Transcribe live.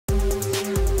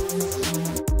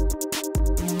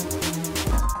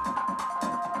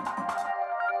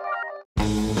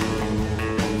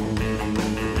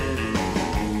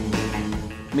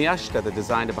Miyashita, the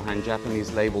designer behind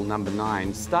Japanese label Number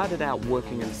 9, started out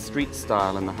working in street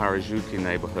style in the Harajuku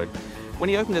neighborhood.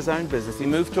 When he opened his own business, he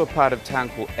moved to a part of town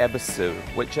called Ebisu,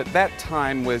 which at that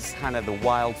time was kind of the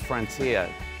wild frontier.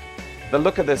 The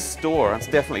look of this store, it's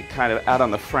definitely kind of out on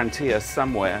the frontier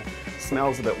somewhere.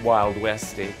 Smells a bit Wild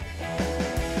Westy.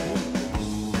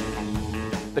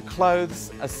 The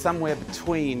clothes are somewhere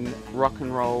between rock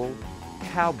and roll,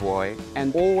 cowboy,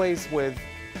 and always with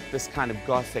this kind of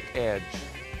Gothic edge.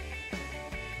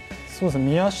 そうですね、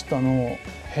宮下の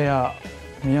部屋、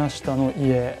宮下の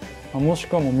家、もし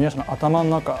くはもう宮下の頭の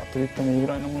中と言ってもいいぐ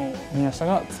らいのものを宮下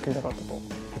が作りたかったと言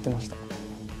ってました。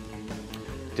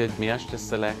Did Miyashita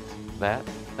select that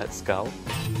skull?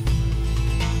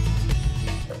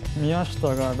 宮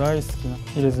下が大好きな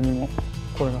入れ墨も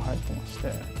これが入ってまし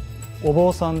て、お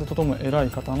坊さんでとても偉い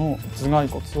方の頭蓋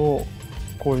骨を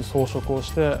こういう装飾を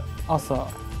して朝こ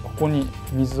こに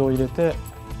水を入れて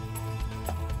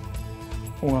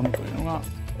拝むというのが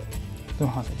とて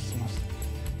も話を聞きまし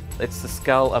た。It's the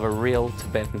skull of a real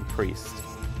Tibetan priest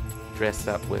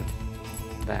dressed up with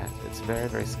that. It's very,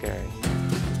 very scary.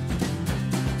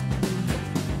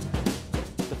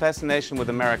 The fascination with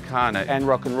Americana and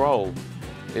rock and roll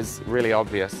is really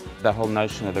obvious. The whole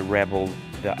notion of the rebel,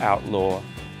 the outlaw,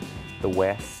 the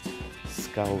West,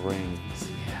 skull rings,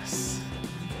 yes.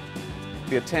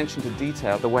 The attention to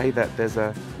detail, the way that there's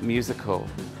a musical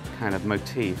kind of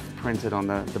motif printed on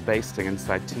the basting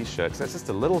inside t-shirts. That's just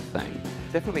a little thing.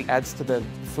 Definitely adds to the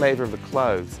flavor of the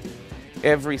clothes.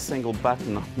 Every single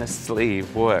button on this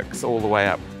sleeve works all the way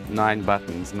up. 9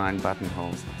 buttons, 9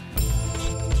 buttonholes.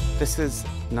 This is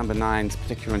Number 9's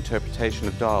particular interpretation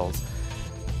of dolls.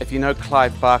 If you know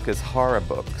Clive Barker's horror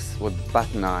books with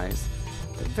button eyes,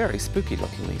 they're very spooky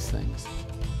looking, these things.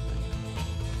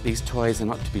 These toys are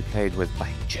not to be played with by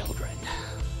children.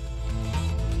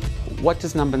 What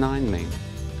does Number 9 mean?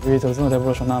 ビートルズのレボリ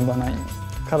ューションナンバー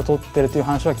9から取ってるという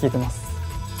話は聞いてます。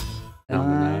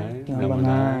Number 9, Number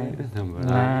 9, Number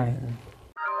 9.